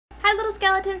Hi little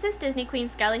skeletons, it's Disney Queen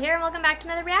Skelly here, and welcome back to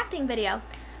another reacting video.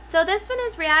 So this one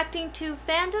is reacting to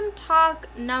Fandom Talk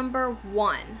number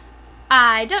 1.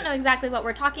 I don't know exactly what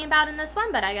we're talking about in this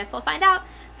one, but I guess we'll find out.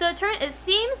 So it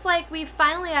seems like we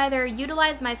finally either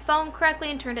utilized my phone correctly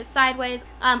and turned it sideways.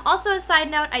 Also a side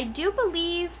note, I do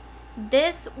believe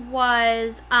this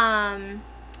was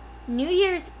New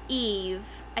Year's Eve,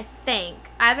 I think.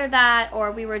 Either that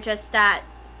or we were just at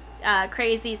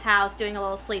Crazy's house doing a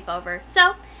little sleepover.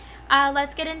 So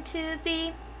let's get into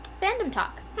the fandom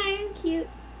talk. Hi, I'm cute.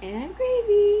 And I'm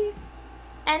crazy.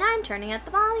 And I'm turning up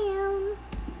the volume.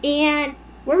 And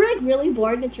we're like really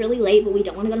bored and it's really late, but we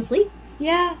don't want to go to sleep.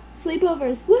 Yeah,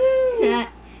 sleepovers. Woo!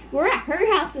 We're at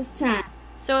her house this time.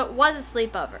 So it was a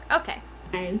sleepover. Okay.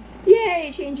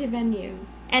 Yay, change of venue.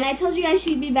 And I told you guys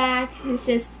she'd be back. It's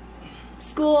just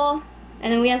school.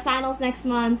 And then we have finals next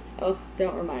month. Oh,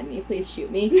 don't remind me. Please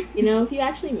shoot me. You know, if you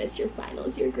actually miss your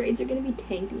finals, your grades are going to be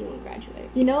tanked and you won't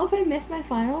graduate. You know, if I miss my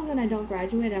finals and I don't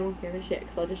graduate, I won't give a shit.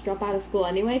 Because I'll just drop out of school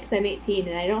anyway because I'm 18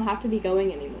 and I don't have to be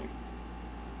going anymore.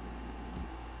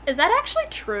 Is that actually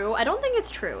true? I don't think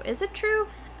it's true. Is it true?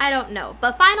 I don't know.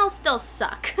 But finals still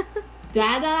suck. Do I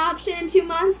have that option in 2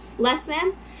 months? Less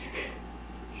than?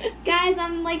 Guys,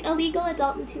 I'm like a legal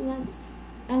adult in 2 months.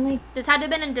 I'm like... This had to have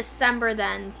been in December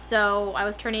then, so I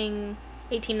was turning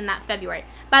 18 in that February.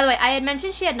 By the way, I had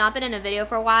mentioned she had not been in a video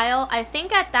for a while. I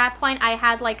think at that point I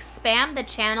had like spammed the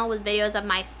channel with videos of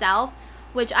myself,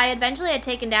 which I eventually had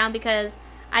taken down because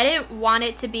I didn't want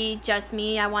it to be just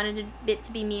me. I wanted it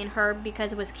to be me and her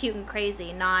because it was cute and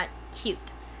crazy, not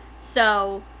cute.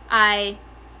 So I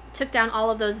took down all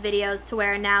of those videos to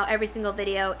where now every single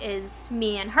video is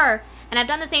me and her. And I've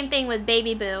done the same thing with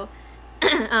Baby Boo.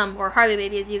 Or Harley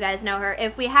Baby as you guys know her.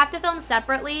 If we have to film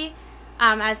separately,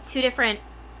 as two different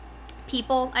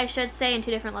people, I should say, in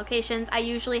two different locations, I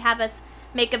usually have us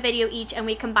make a video each and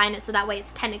we combine it so that way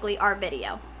it's technically our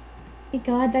video. Oh my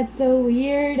god, that's so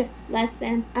weird. Less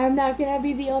than. I'm not gonna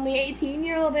be the only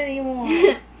 18-year-old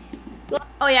anymore.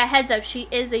 Oh yeah, heads up, she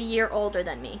is a year older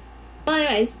than me. Well,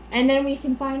 anyways. And then we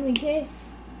can finally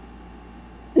kiss.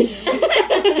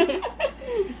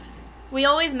 We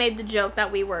always made the joke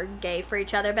that we were gay for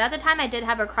each other, but at the time I did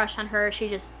have a crush on her. She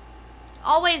just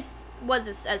always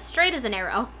was as straight as an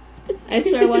arrow. I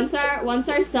swear, once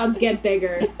our subs get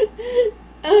bigger.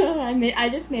 I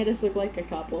just made us look like a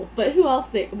couple. But who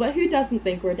doesn't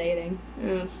think we're dating?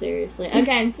 Oh, seriously.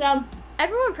 Okay, so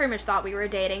everyone pretty much thought we were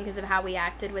dating because of how we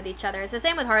acted with each other. It's the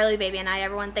same with Harley Baby and I.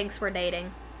 Everyone thinks we're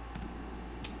dating.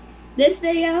 This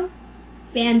video,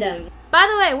 fandom. By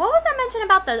the way, what was that mention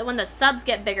about when the subs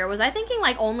get bigger? Was I thinking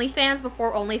like OnlyFans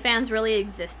before OnlyFans really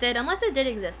existed? Unless it did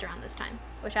exist around this time,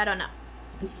 which I don't know.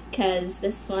 Because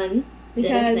this one did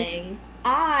a thing.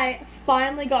 I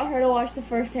finally got her to watch the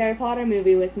first Harry Potter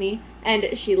movie with me,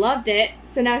 and she loved it,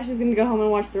 so now she's going to go home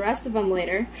and watch the rest of them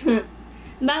later.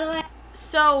 By the way,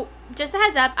 so just a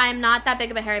heads up, I'm not that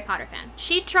big of a Harry Potter fan.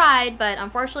 She tried, but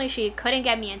unfortunately she couldn't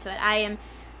get me into it. I am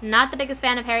not the biggest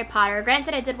fan of Harry Potter.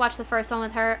 Granted, I did watch the first one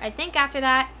with her. I think after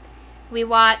that, we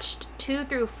watched 2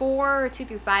 through 4 or 2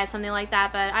 through 5, something like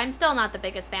that, but I'm still not the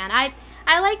biggest fan. I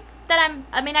like that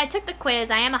I took the quiz.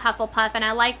 I am a Hufflepuff, and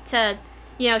I like to,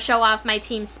 you know, show off my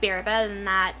team spirit, but other than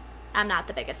that, I'm not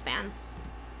the biggest fan.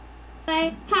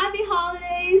 happy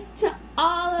holidays to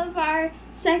all of our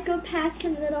psychopaths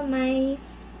and little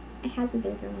mice. It has a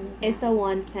bigger one. It's the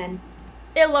wand pen.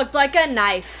 It looked like a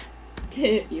knife.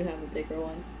 You have a bigger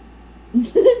one.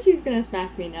 She's gonna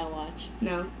smack me now, watch.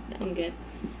 No, I'm good.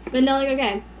 But no, like,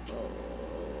 okay.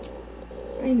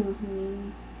 I know.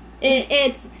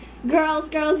 It's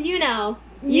girls, you know.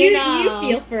 You know. You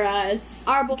feel for us.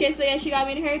 Okay, so yeah, she got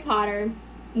me into Harry Potter,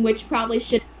 which probably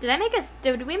should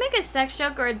Did we make a sex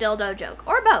joke or a dildo joke?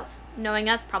 Or both? Knowing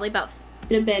us, probably both.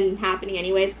 have been happening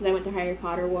anyways, because I went to Harry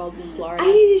Potter World in Florida.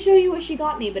 I need to show you what she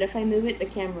got me, but if I move it, the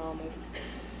camera will move.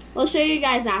 We'll show you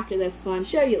guys after this one.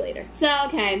 Show you later. So,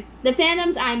 okay, the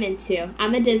fandoms I'm into.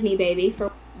 I'm a Disney baby.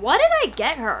 For what did I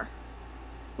get her?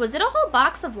 Was it a whole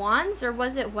box of wands, or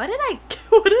was it what did I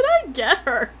get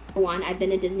her? one, I've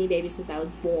been a Disney baby since I was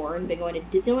born. Been going to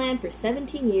Disneyland for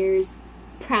 17 years.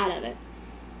 Proud of it.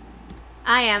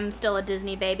 I am still a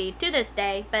Disney baby to this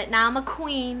day, but now I'm a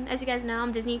queen. As you guys know,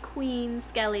 I'm Disney Queen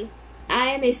Skelly.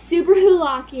 I am a super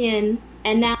Hulakian,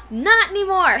 and now not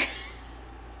anymore.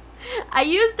 I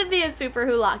used to be a super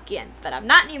Hulakian, but I'm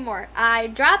not anymore. I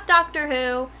dropped Doctor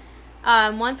Who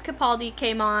once Capaldi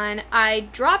came on. I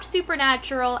dropped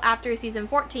Supernatural after season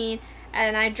 14,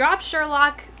 and I dropped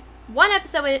Sherlock one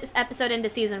episode into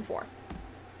season 4.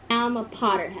 Now I'm a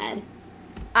Potterhead.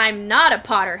 I'm not a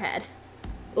Potterhead.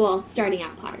 Well, starting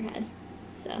out Potterhead.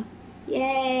 So,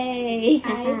 Yay!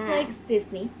 I like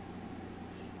Disney.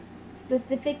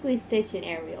 Specifically Stitch and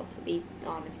Ariel, to be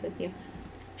honest with you.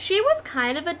 She was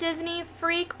kind of a Disney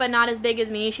freak, but not as big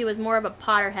as me. She was more of a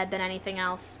Potterhead than anything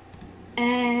else.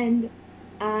 And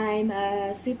I'm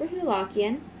a super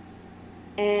Hulakian.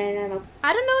 And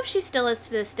I don't know if she still is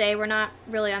to this day. We're not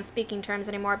really on speaking terms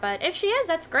anymore, but if she is,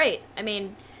 that's great. I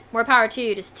mean, more power to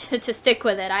you to stick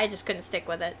with it. I just couldn't stick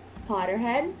with it.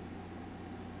 Potterhead.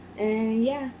 And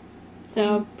yeah.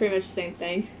 So, pretty much the same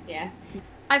thing. Yeah.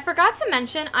 I forgot to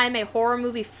mention I'm a horror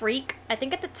movie freak. I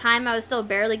think at the time I was still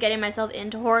barely getting myself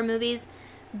into horror movies,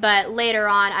 but later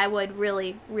on I would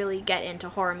really, really get into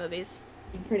horror movies.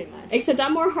 Pretty much. Except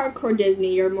I'm more hardcore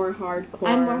Disney, you're more hardcore.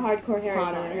 I'm more hardcore Harry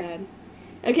Potter.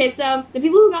 Okay, so the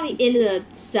people who got me into the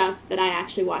stuff that I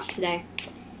actually watched today.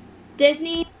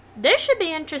 Disney. This should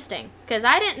be interesting, because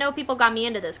I didn't know people got me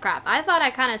into this crap. I thought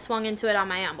I kind of swung into it on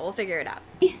my own, but we'll figure it out.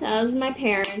 That was my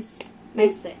parents.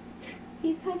 He's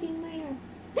hugging my arm.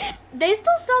 They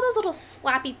still sell those little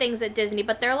slappy things at Disney,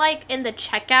 but they're like in the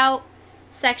checkout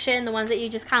section, the ones that you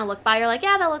just kind of look by. You're like,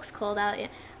 yeah, that looks cool. I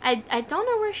don't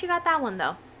know where she got that one,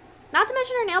 though. Not to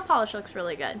mention her nail polish looks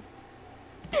really good.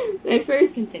 My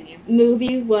first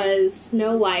movie was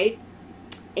Snow White,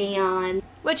 and...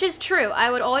 Which is true. I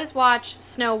would always watch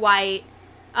Snow White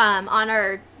on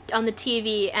the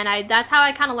TV, and that's how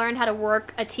I kind of learned how to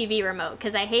work a TV remote,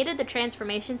 because I hated the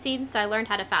transformation scenes, so I learned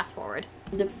how to fast forward.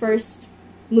 The first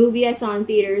movie I saw in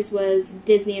theaters was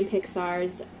Disney and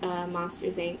Pixar's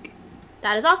Monsters, Inc.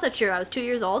 That is also true. I was 2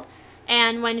 years old,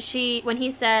 and when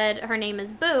he said her name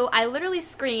is Boo, I literally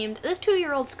screamed, this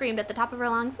 2-year-old screamed at the top of her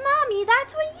lungs, "Mommy,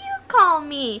 that's what you call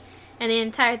me!" And the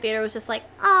entire theater was just like,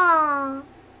 "Aww."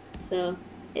 So,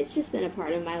 it's just been a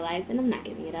part of my life, and I'm not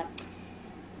giving it up.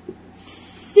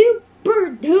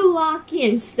 Super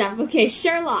Hulakian stuff. Okay,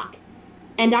 Sherlock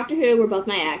and Doctor Who were both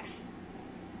my ex.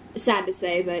 Sad to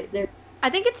say, but they're... I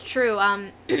think it's true.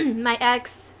 My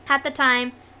ex, at the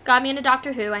time, got me into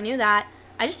Doctor Who. I knew that.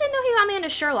 I just didn't know he got me into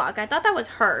Sherlock. I thought that was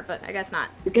her, but I guess not.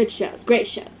 Good shows. Great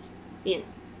shows. You know,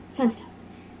 fun stuff.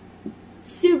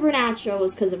 Supernatural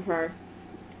was because of her.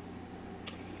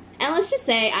 And let's just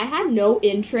say, I had no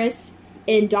interest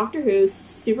in Doctor Who,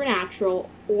 Supernatural,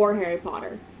 or Harry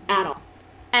Potter at all.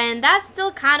 And that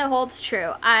still kind of holds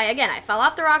true. I fell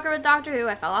off the rocker with Doctor Who.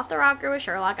 I fell off the rocker with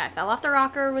Sherlock. I fell off the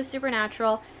rocker with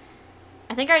Supernatural.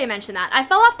 I think I already mentioned that. I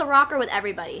fell off the rocker with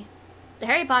everybody. The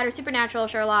Harry Potter, Supernatural,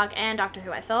 Sherlock, and Doctor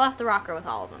Who. I fell off the rocker with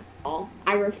all of them.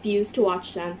 I refused to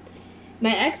watch them.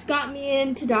 My ex got me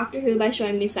into Doctor Who by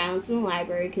showing me Silence in the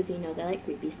Library because he knows I like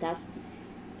creepy stuff.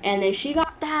 And then she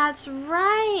got... That's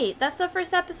right. That's the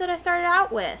first episode I started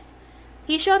out with.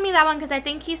 He showed me that one because I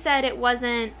think he said it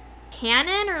wasn't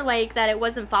canon, or like that it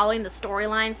wasn't following the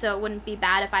storyline, so it wouldn't be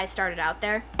bad if I started out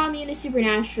there. Got me into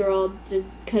Supernatural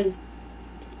because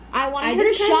I wanted her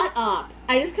to shut up.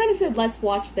 I just kind of said, let's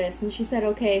watch this, and she said,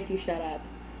 okay, if you shut up.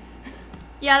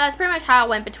 Yeah, that's pretty much how it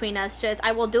went between us. Just,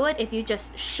 I will do it if you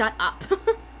just shut up.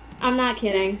 I'm not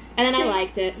kidding. And then I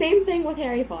liked it. Same thing with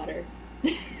Harry Potter.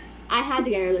 I had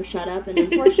to get her to shut up, and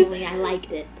unfortunately, I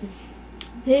liked it.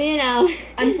 You know.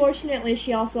 Unfortunately,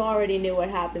 she also already knew what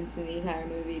happens in the entire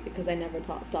movie because I never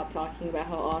stopped talking about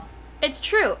how awesome. It's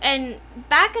true, and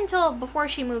back until before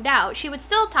she moved out, she would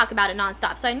still talk about it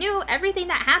nonstop, so I knew everything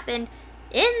that happened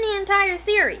in the entire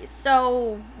series,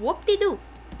 so whoop-de-doo.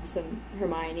 Some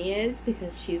Hermione is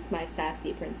because she's my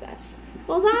sassy princess.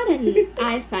 Well, that and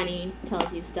iFunny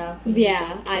tells you stuff.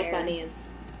 Yeah, iFunny is...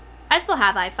 I still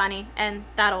have iFunny, and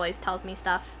that always tells me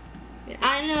stuff. Yeah.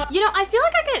 I know. You know, I feel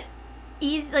like I get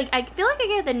I feel like I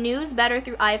get the news better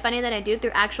through iFunny than I do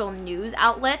through actual news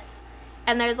outlets.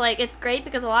 And there's like, it's great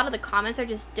because a lot of the comments are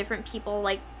just different people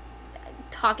like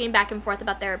talking back and forth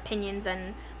about their opinions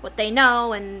and what they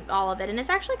know and all of it, and it's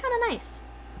actually kind of nice.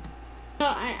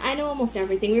 I know almost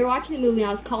everything. We were watching the movie and I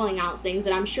was calling out things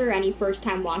that I'm sure any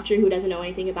first-time watcher who doesn't know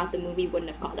anything about the movie wouldn't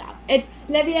have called out. It's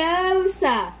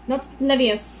Leviosa, not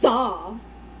Leviosa.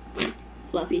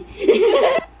 Fluffy.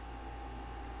 Did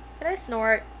I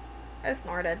snort? I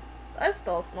snorted. I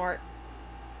still snort.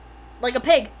 Like a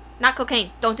pig. Not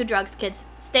cocaine. Don't do drugs, kids.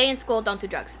 Stay in school, don't do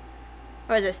drugs.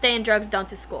 Or is it stay in drugs, don't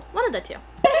do school? One of the two.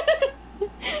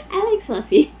 I like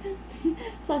Fluffy.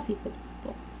 Fluffy's the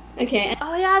people. Okay.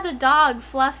 Oh yeah, the dog,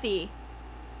 Fluffy.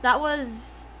 That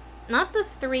was not the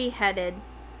 3-headed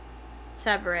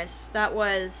Cerberus. That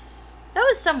was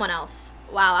someone else.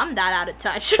 Wow, I'm that out of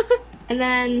touch. And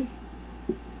then,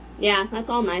 yeah, that's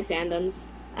all my fandoms.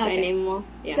 Should I name them all?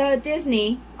 Yeah. So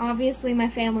Disney, obviously my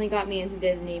family got me into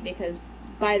Disney because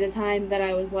by the time that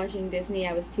I was watching Disney,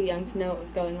 I was too young to know what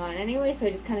was going on anyway, so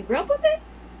I just kind of grew up with it.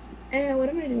 And what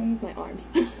am I doing with my arms?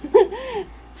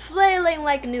 Flailing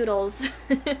like noodles.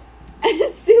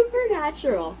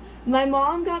 Supernatural. My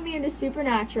mom got me into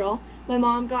Supernatural. My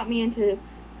mom got me into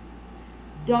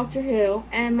Doctor Who.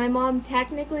 And my mom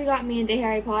technically got me into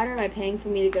Harry Potter by paying for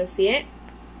me to go see it.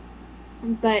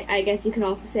 But I guess you can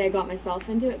also say I got myself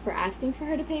into it for asking for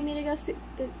her to pay for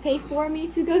me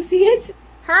to go see it.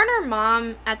 Her and her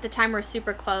mom at the time were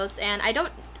super close, and I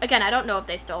don't know if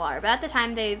they still are, but at the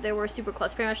time they were super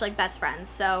close, pretty much like best friends.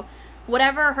 So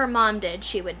whatever her mom did,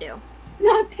 she would do.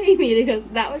 Not pay me to go.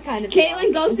 That would kind of.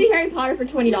 Caitlin, go see Harry Potter for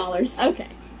 $20. Okay.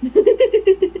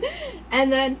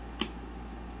 And then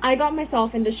I got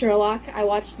myself into Sherlock. I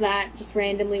watched that just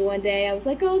randomly one day. I was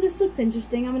like, oh, this looks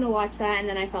interesting. I'm going to watch that. And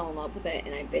then I fell in love with it,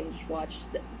 and I binge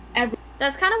watched every.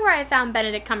 That's kind of where I found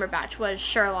Benedict Cumberbatch, was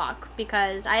Sherlock,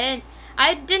 because I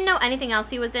didn't know anything else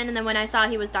he was in, and then when I saw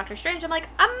he was Doctor Strange, I'm like,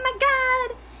 oh my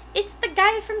god, it's the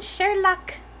guy from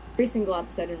Sherlock. Every single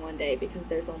episode in one day, because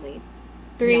there's only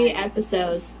 3 9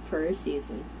 episodes per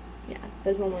season. Yeah,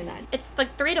 there's only 9. It's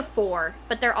like 3 to 4,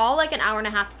 but they're all like an hour and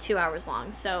a half to 2 hours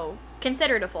long, so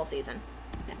consider it a full season.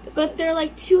 Episodes. But they're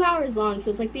like 2 hours long, so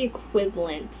it's like the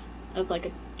equivalent of like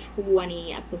a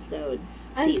 20 episode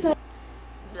season.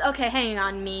 Okay, hang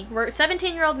on, me.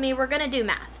 17-year-old me, we're gonna do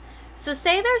math. So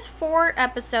say there's 4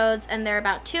 episodes, and they're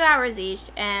about 2 hours each,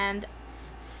 and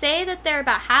say that they're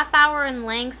about half hour in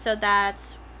length, so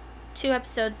that's 2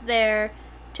 episodes there,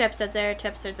 2 episodes there, 2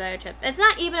 episodes there, 2. It's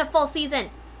not even a full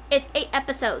season. It's 8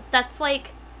 episodes. That's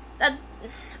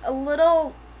a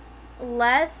little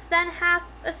less than half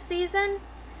a season.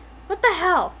 What the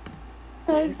hell?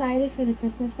 So excited for the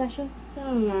Christmas special. So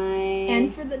am I.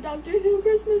 And for the Doctor Who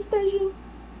Christmas special.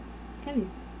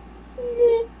 Come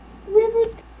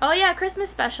Rivers. Oh yeah, Christmas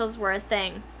specials were a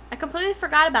thing. I completely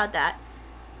forgot about that.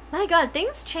 My god,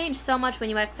 things change so much when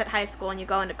you exit high school and you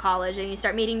go into college and you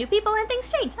start meeting new people and things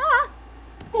change. Ah!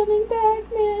 Coming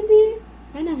back, Mandy.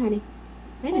 I know, honey.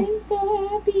 I know. I'm so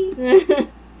happy.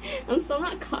 I'm still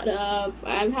not caught up.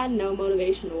 I've had no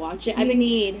motivation to watch it. I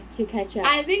need to catch up.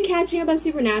 I've been catching up on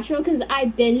Supernatural because I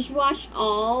binge watched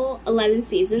all 11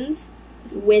 seasons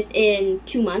within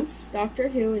 2 months. Doctor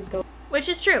Who is going. Which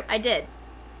is true, I did.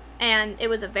 And it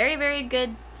was a very, very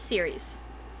good series.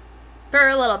 For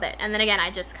a little bit. And then again, I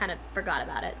just kind of forgot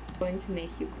about it. Going to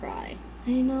make you cry.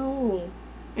 I know.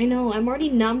 I'm already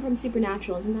numb from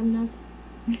Supernatural. Isn't that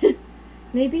enough?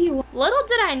 Maybe you Little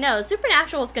did I know,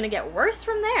 Supernatural is going to get worse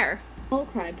from there.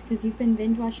 won't cry because you've been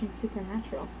binge watching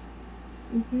Supernatural.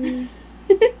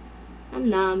 I'm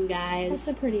numb, guys. That's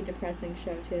a pretty depressing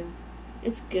show too.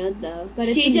 It's good though. But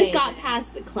it's she just amazing. got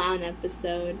past the clown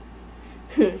episode.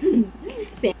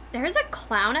 There's a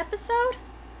clown episode?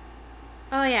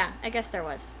 Oh yeah, I guess there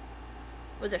was.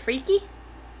 Was it freaky?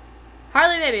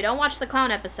 Harley, baby, don't watch the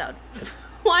clown episode.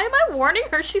 Why am I warning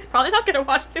her? She's probably not going to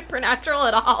watch Supernatural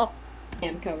at all.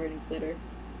 I'm covered in glitter.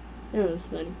 That was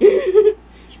funny.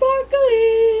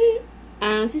 Sparkly!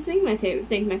 I honestly think my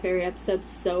favorite episode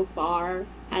so far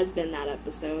has been that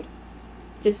episode.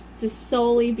 Just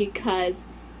solely because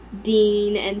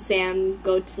Dean and Sam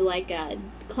go to like a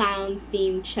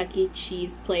clown-themed Chuck E.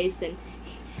 Cheese place and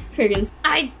friggin'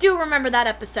 I do remember that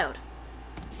episode.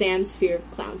 Sam's fear of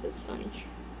clowns is funny.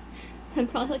 I'm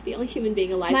probably like the only human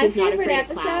being alive My who's not favorite afraid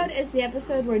of episode clowns. is the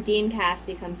episode where Dean Cass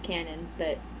becomes canon,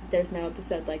 but there's no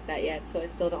episode like that yet, so I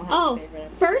still don't have a favorite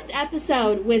episode. First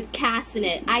episode with Cass in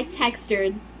it. I text her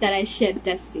that I shipped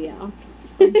Destiel.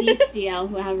 Or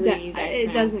DCL, however you guys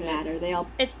it pronounce doesn't matter. They all.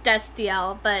 It's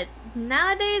Destiel, but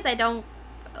nowadays I don't...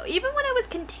 Even when I was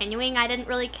continuing, I didn't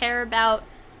really care about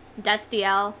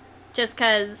Destiel, just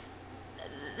because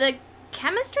the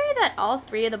chemistry that all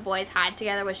 3 of the boys had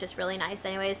together was just really nice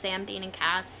anyway, Sam, Dean, and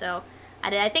Cass, so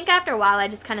I think after a while I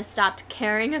just kind of stopped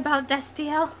caring about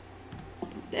Destiel.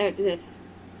 But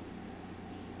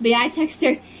yeah, I text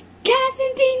her, Cass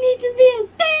and Dean need to be a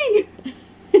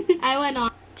thing! I went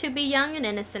on. To be young and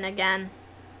innocent again.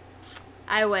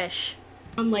 I wish.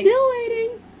 I'm like, Still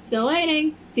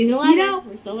waiting. Season 11, You know,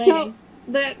 we're still waiting. So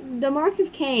the mark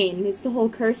of Cain, it's the whole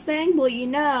curse thing. Well, you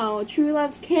know, true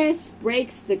love's kiss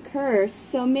breaks the curse.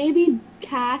 So maybe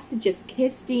Cass would just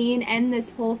kiss Dean, end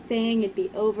this whole thing, it'd be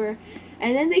over,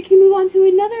 and then they can move on to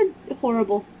another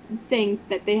horrible thing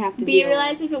that they have to do. But you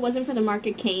realize if it wasn't for the mark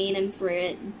of Cain and for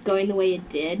it going the way it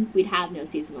did, we'd have no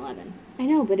season 11. I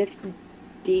know, but if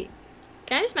Dean.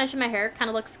 Can I just mention my hair kind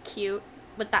of looks cute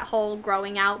with that whole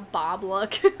growing out bob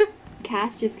look?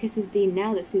 Cass just kisses Dean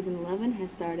now that season 11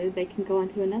 has started, they can go on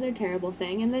to another terrible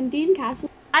thing, and then Dean Cass.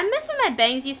 I miss when my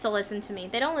bangs used to listen to me.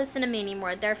 They don't listen to me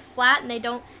anymore. They're flat and they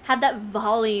don't have that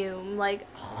volume. Like,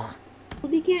 will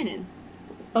be canon.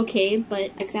 Okay,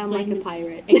 but I sound like a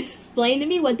pirate. explain to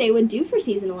me what they would do for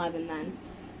season 11 then.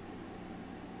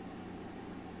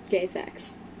 Gay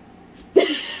sex.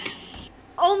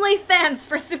 Only fans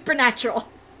for Supernatural.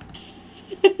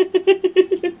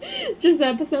 Just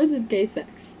episodes of gay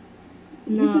sex.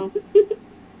 No.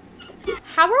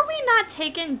 How are we not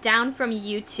taken down from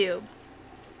YouTube?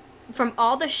 From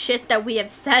all the shit that we have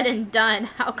said and done,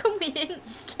 how come we didn't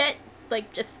get,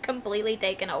 like, just completely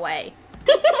taken away?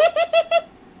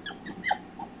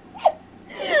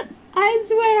 I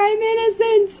swear I'm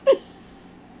innocent.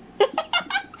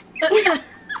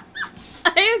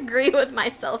 I agree with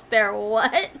myself there.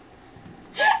 What?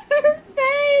 Her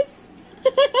face.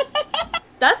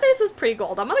 That face is pretty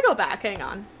gold. I'm gonna go back. Hang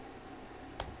on.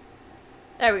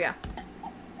 There we go.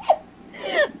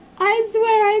 I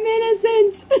swear I'm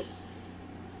innocent.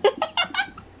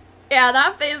 Yeah,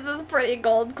 that face is pretty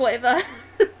gold, Quava.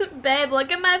 Babe,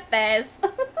 look at my face.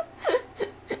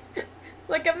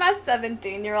 Look at my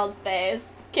 17-year-old face.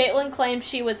 Caitlin claimed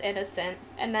she was innocent,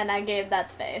 and then I gave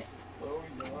that face.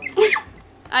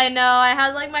 I know, I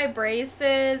had like my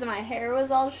braces, and my hair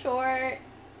was all short.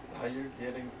 Now you're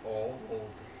getting old.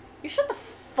 You shut the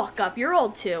fuck up, you're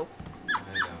old too. I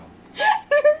know.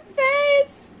 Her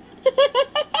face.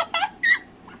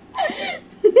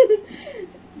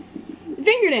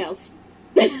 Fingernails.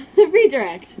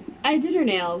 Redirect. I did her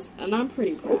nails, and I'm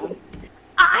pretty proud.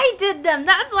 I did them,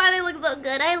 that's why they look so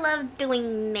good. I love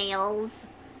doing nails.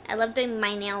 I love doing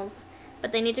my nails,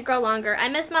 but they need to grow longer. I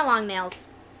miss my long nails.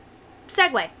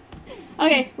 Segue.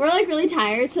 Okay, we're like really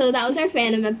tired, so that was our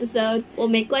fandom episode. We'll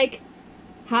make like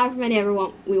however many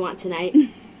we want tonight.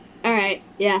 Alright,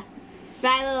 yeah.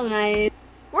 Bye, little night.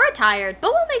 We're tired,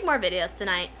 but we'll make more videos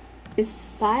tonight.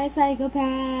 Bye,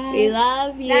 psychopaths. We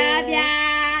love you. Love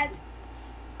ya.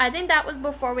 I think that was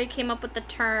before we came up with the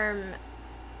term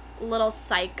little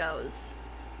psychos.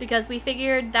 Because we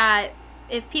figured that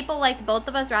if people liked both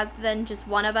of us rather than just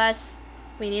one of us,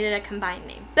 we needed a combined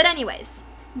name. But anyways,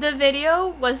 the video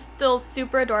was still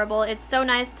super adorable. It's so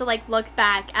nice to like look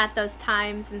back at those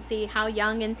times and see how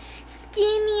young and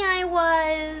skinny I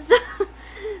was.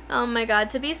 Oh my god,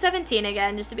 to be 17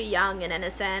 again, just to be young and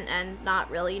innocent and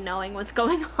not really knowing what's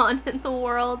going on in the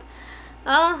world.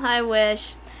 Oh, I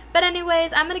wish. But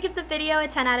anyways, I'm gonna give the video a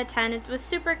 10 out of 10. It was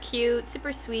super cute,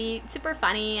 super sweet, super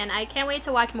funny, and I can't wait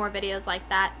to watch more videos like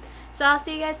that. So I'll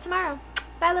see you guys tomorrow.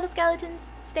 Bye, little skeletons.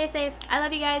 Stay safe. I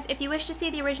love you guys. If you wish to see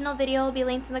the original video, it will be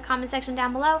linked in the comment section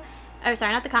down below. Or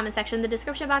sorry, not the comment section, the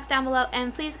description box down below.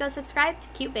 And please go subscribe to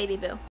Cute Baby Boo.